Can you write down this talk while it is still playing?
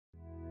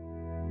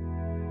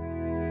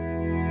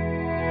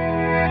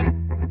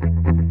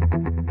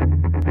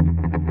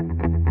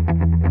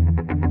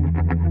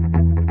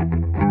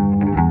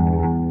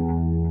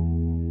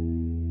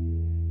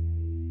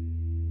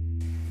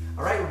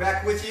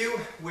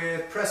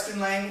with Preston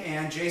Lang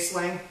and Jace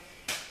Lang,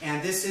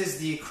 and this is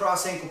the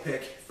cross ankle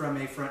pick from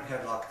a front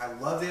headlock. I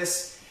love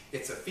this.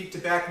 It's a feet to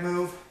back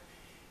move,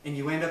 and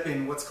you end up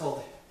in what's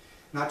called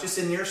not just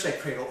a near side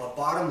cradle, a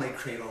bottom leg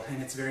cradle,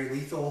 and it's very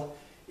lethal.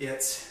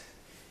 It's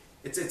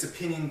a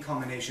pinning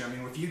combination. I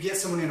mean, if you get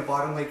someone in a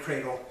bottom leg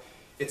cradle,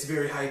 it's a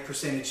very high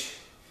percentage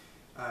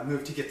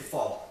move to get the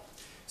fall.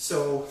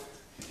 So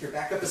here,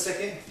 back up a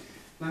second.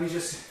 Let me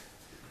just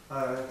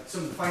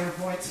some of the finer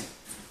points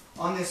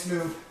on this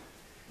move.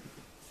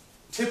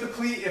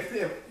 Typically, if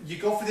you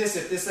go for this,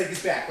 if this leg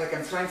is back, like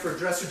I'm trying for a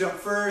dresser dump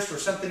first or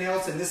something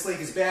else, and this leg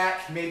is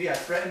back, maybe I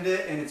threatened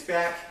it and it's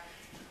back.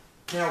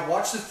 Now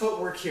watch the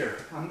footwork here.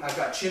 I've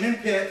got chin and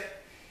pit.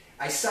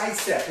 I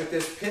sidestep with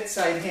this pit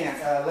side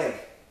leg.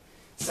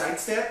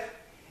 Sidestep,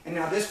 and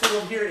now this foot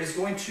over here is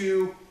going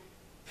to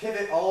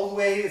pivot all the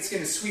way. It's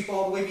going to sweep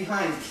all the way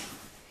behind me.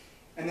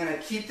 And then I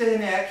keep the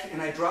neck and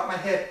I drop my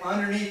head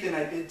underneath and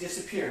I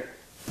disappear.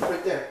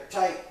 Right there,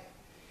 tight.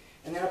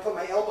 And then I put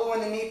my elbow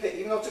in the knee pit.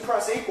 Even though it's a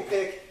cross ankle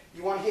pick,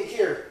 you want to hit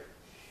here.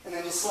 And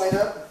then just slide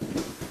up,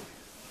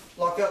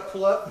 lock up,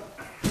 pull up.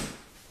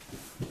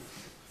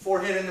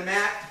 Forehead in the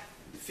mat,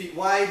 feet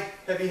wide,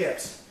 heavy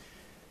hips.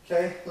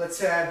 Okay, let's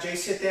have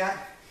Jace hit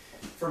that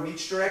from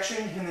each direction,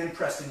 and then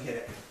Preston hit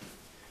it.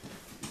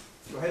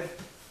 Go ahead.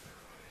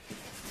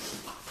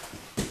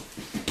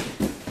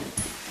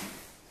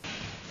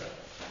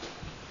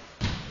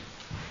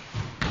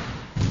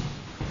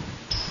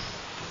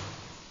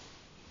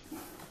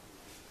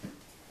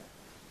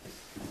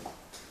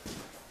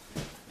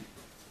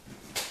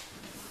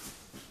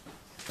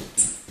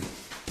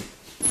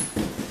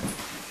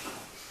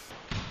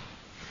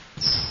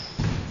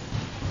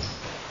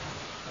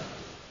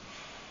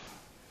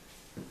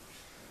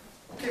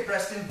 Okay,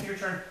 Preston, your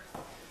turn.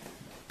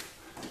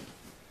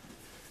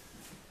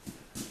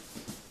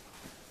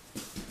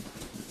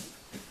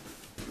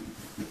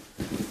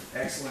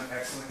 Excellent,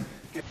 excellent.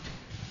 Good.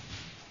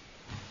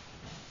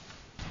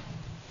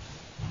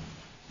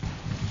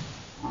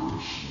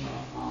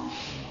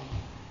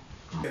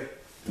 Good.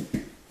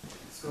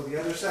 Let's go the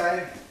other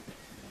side.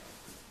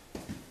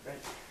 Right.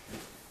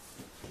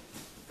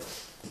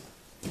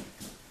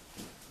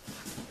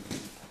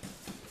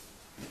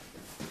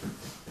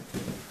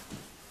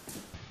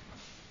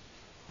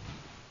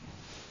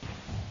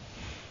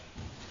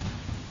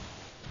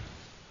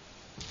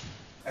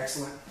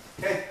 Excellent.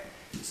 Okay,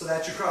 so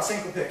that's your cross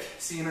ankle pick.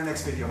 See you in our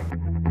next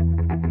video.